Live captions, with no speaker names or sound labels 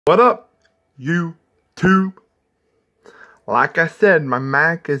What up, YouTube? Like I said, my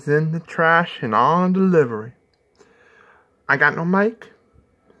Mac is in the trash and on delivery. I got no mic,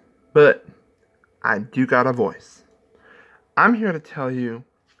 but I do got a voice. I'm here to tell you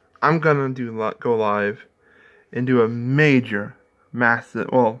I'm gonna go live and do a major, massive,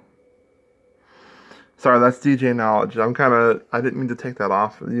 sorry, that's DJ Knowledge. I didn't mean to take that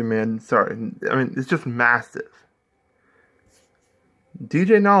off of you, man. Sorry. I mean, it's just massive.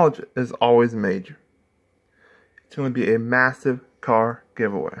 DJ Knowledge is always major. It's going to be a massive car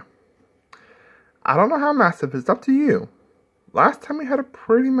giveaway. I don't know how massive, it's up to you. Last time we had a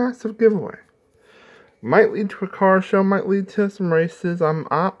pretty massive giveaway. Might lead to a car show, might lead to some races. I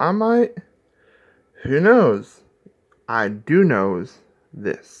might. Who knows? I do knows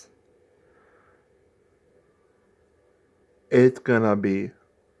this. It's gonna be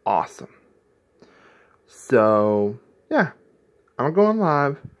awesome. So, yeah. I'm going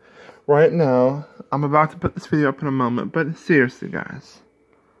live right now. I'm about to put this video up in a moment, but seriously, guys.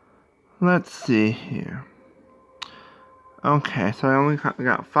 Let's see here. Okay, so I only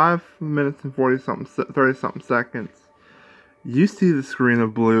got 5 minutes and 30-something seconds. You see the screen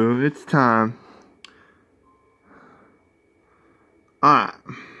of blue. It's time. Alright.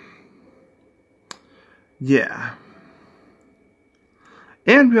 Yeah.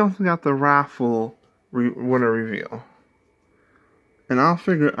 And we also got the raffle winner reveal. And I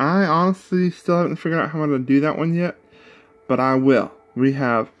honestly still haven't figured out how I'm going to do that one yet. But I will. We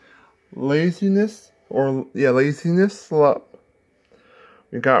have Laziness Slup.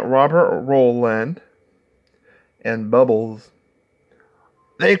 We got Robert Rowland. And Bubbles.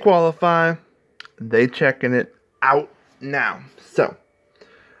 They qualify. They checking it out now. So,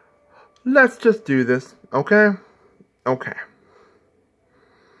 let's just do this. Okay? Okay.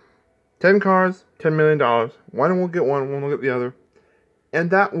 10 cars, $10 million. One will get one will get the other. And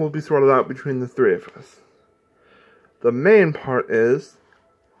that will be sorted out between the three of us. The main part is,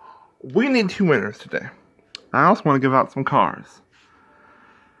 we need 2 winners today. I also want to give out some cars.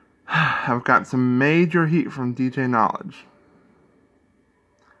 I've got some major heat from DJ Knowledge.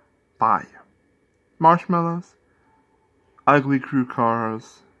 Fire. Marshmallows. Ugly crew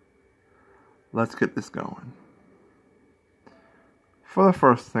cars. Let's get this going. For the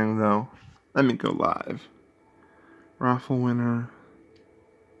first thing though, let me go live. Raffle winner.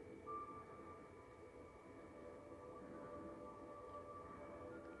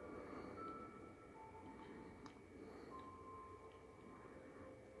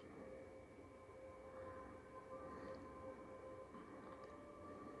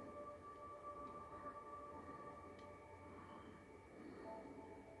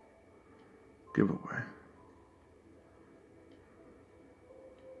 Giveaway.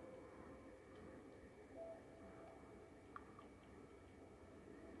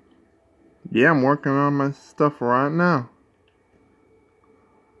 Yeah, I'm working on my stuff right now.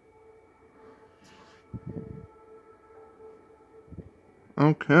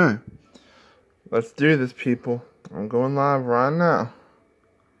 Okay. Let's do this, people. I'm going live right now.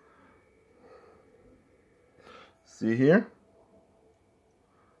 See here?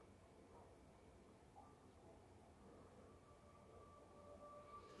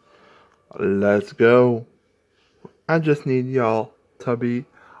 Let's go. I just need y'all to be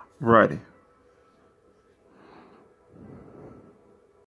ready.